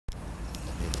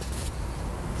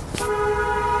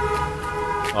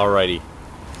Alrighty.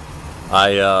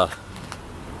 I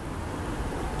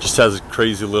just has a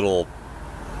crazy little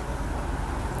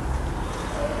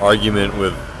argument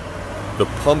with the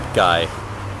pump guy,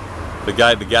 the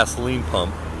guy at the gasoline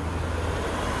pump,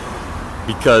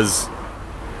 because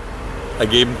I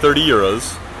gave him 30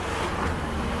 euros,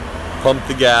 pumped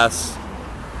the gas,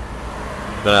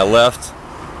 then I left,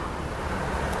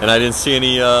 and I didn't see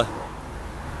any,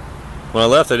 when I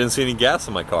left I didn't see any gas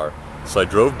in my car. So I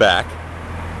drove back,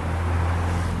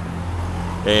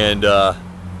 and I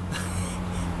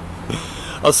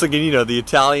was thinking, you know, the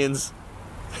Italians,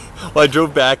 well, I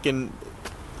drove back and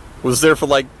was there for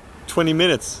like 20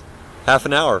 minutes, half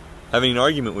an hour, having an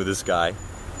argument with this guy,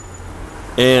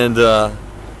 and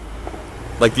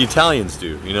like the Italians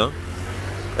do, you know,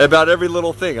 about every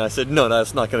little thing. I said, no,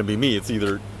 that's not going to be me. It's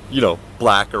either, you know,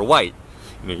 black or white.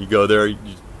 You know, you go there,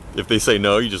 if they say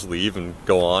no, you just leave and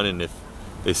go on, and if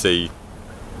they say,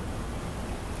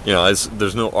 you know,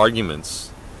 there's no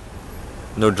arguments,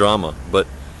 no drama. But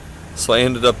so I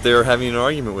ended up there having an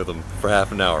argument with them for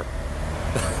half an hour.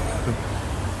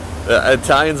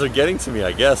 Italians are getting to me,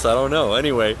 I guess. I don't know.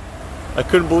 Anyway, I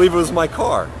couldn't believe it was my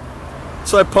car.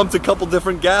 So I pumped a couple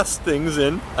different gas things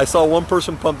in. I saw one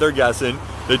person pump their gas in.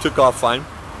 They took off fine.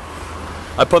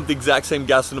 I pumped the exact same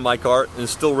gas into my car and it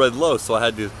still read low. So I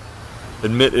had to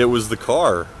admit it was the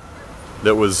car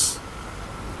that was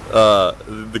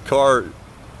the car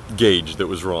gauge that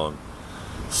was wrong.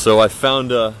 So I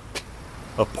found a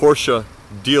Porsche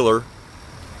dealer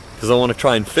because I want to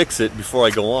try and fix it before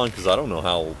I go on, because I don't know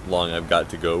how long I've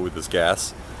got to go with this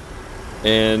gas.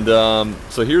 And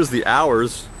so here's the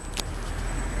hours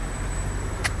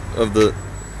of the,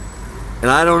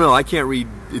 and I don't know, I can't read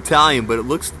Italian, but it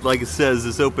looks like it says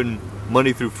it's open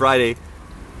Monday through Friday,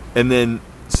 and then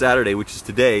Saturday, which is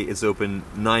today, it's open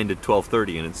 9 to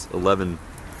 12:30, and it's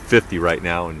 11:50 right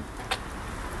now, and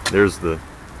there's the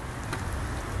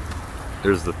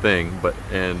thing, but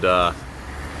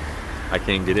I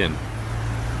can't get in.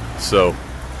 So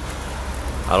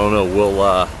I don't know,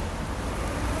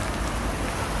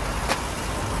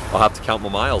 I'll have to count my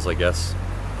miles, I guess,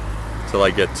 till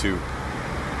I get to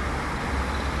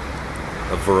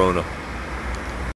Verona.